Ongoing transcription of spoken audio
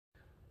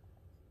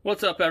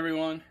What's up,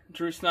 everyone?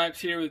 Drew Snipes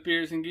here with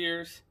Beers and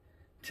Gears.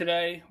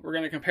 Today we're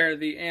going to compare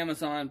the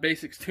Amazon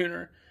Basics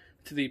tuner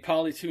to the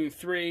Polytune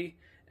 3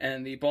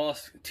 and the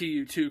Boss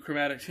TU-2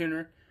 chromatic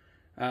tuner.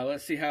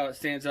 Let's see how it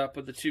stands up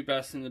with the two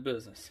best in the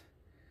business.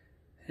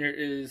 Here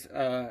is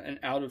an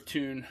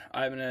out-of-tune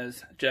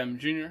Ibanez Gem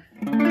Jr.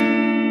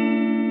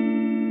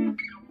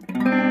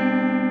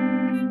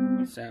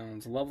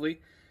 Sounds lovely.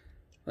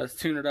 Let's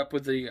tune it up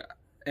with the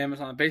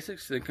Amazon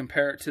Basics and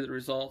compare it to the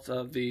results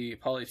of the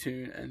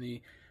Polytune and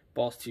the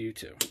Boss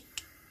TU-2.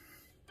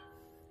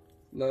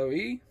 Low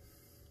E.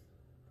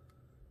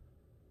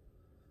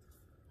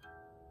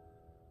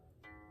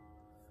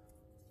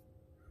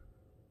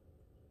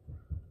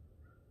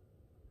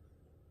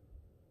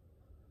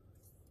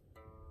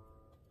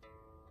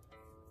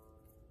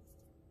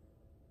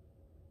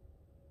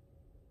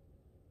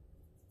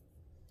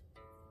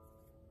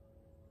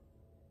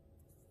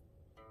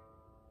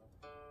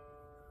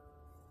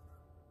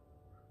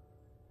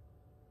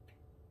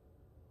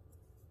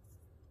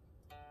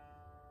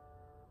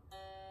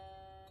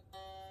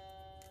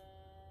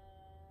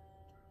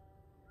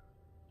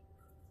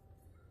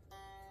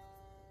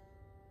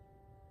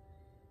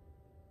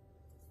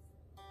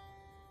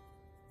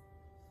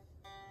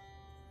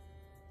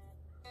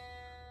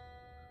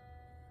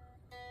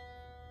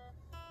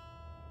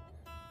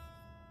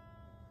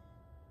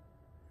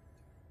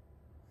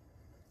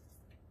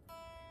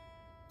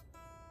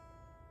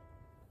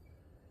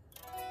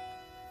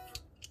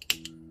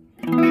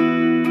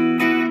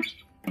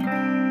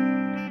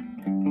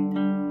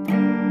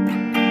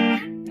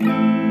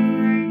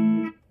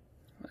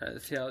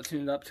 Let's see how it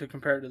tuned up to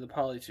compare to the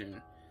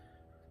Polytune.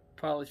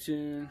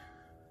 Polytune.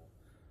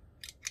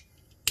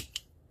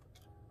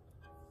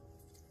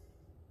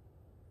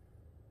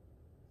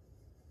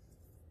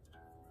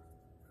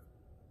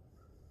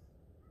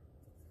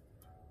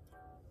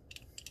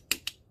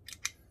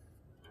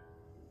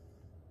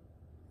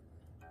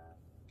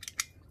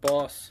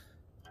 Boss.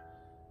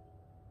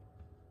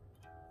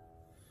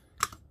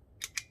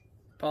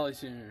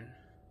 Polytune.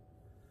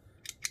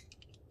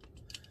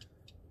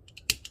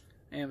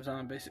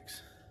 Amazon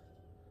Basics.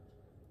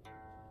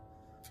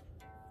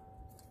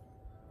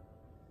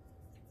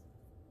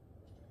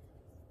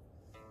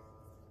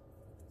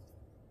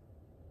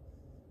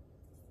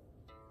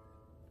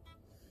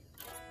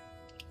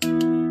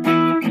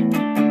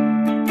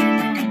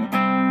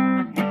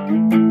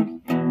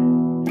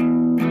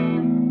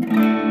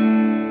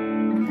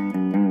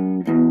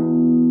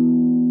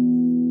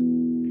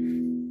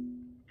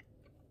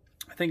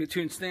 I think it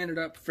tuned standard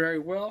up very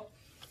well.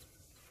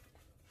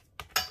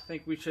 I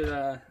think we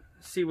should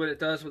see what it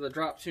does with a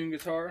drop tune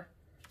guitar.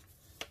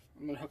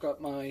 I'm going to hook up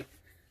my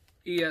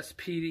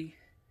ESP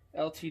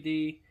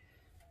LTD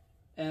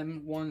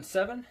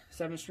M17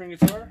 7-string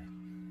guitar.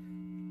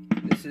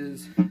 This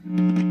is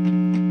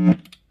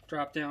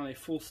drop down a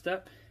full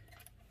step.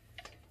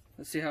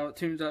 Let's see how it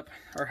tunes up,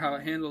 or how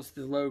it handles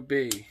the low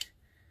B.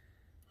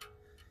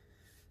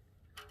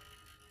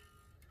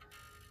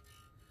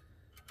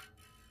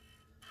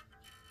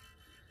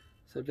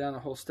 So down a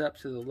whole step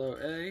to the low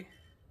A.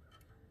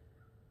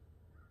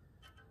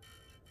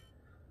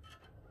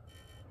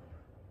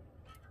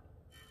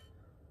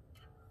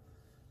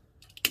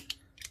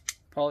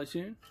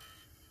 Polytune.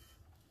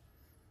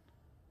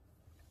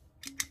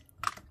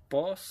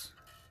 Boss.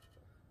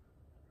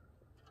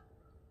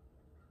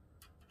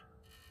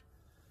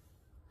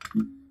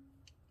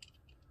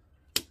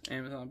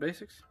 Amazon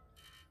Basics.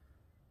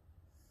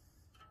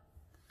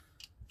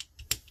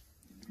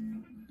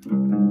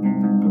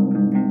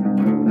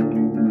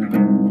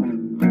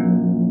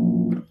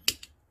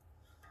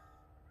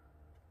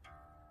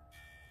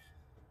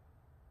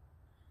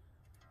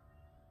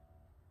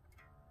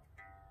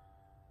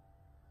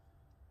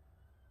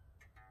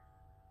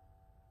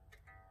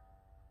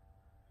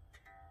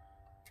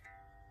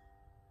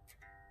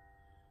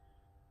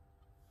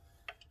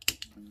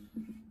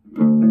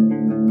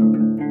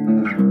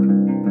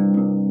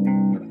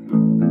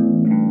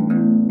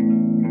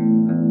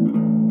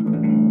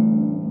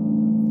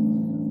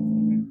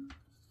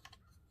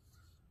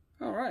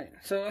 Alright,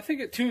 so I think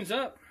it tunes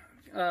up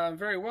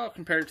very well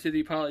compared to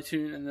the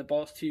Polytune and the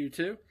Boss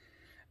TU-2.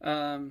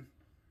 I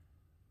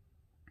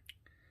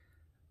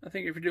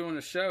think if you're doing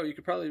a show, you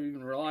could probably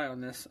even rely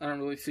on this. I don't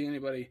really see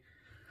anybody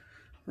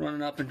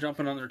running up and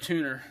jumping on their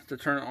tuner to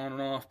turn it on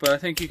and off, but I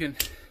think you can.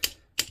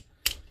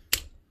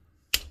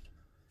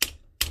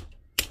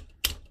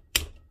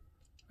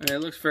 And it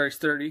looks very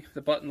sturdy.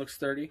 The button looks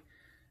sturdy,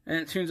 and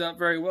it tunes up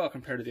very well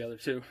compared to the other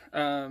two.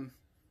 And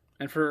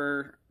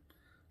for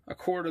a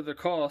quarter of the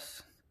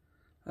cost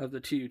of the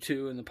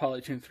TU-2 and the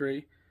Polytune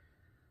 3,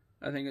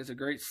 I think it's a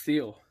great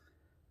steal.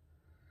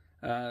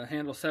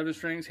 Handles 7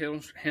 strings,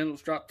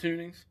 handles drop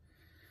tunings,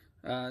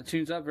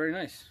 tunes up very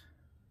nice.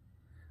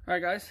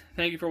 Alright guys,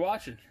 thank you for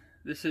watching.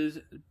 This is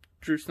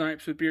Drew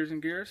Snipes with Beers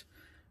and Gears.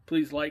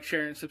 Please like,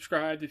 share, and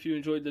subscribe if you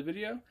enjoyed the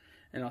video,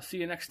 and I'll see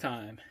you next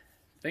time.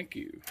 Thank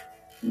you.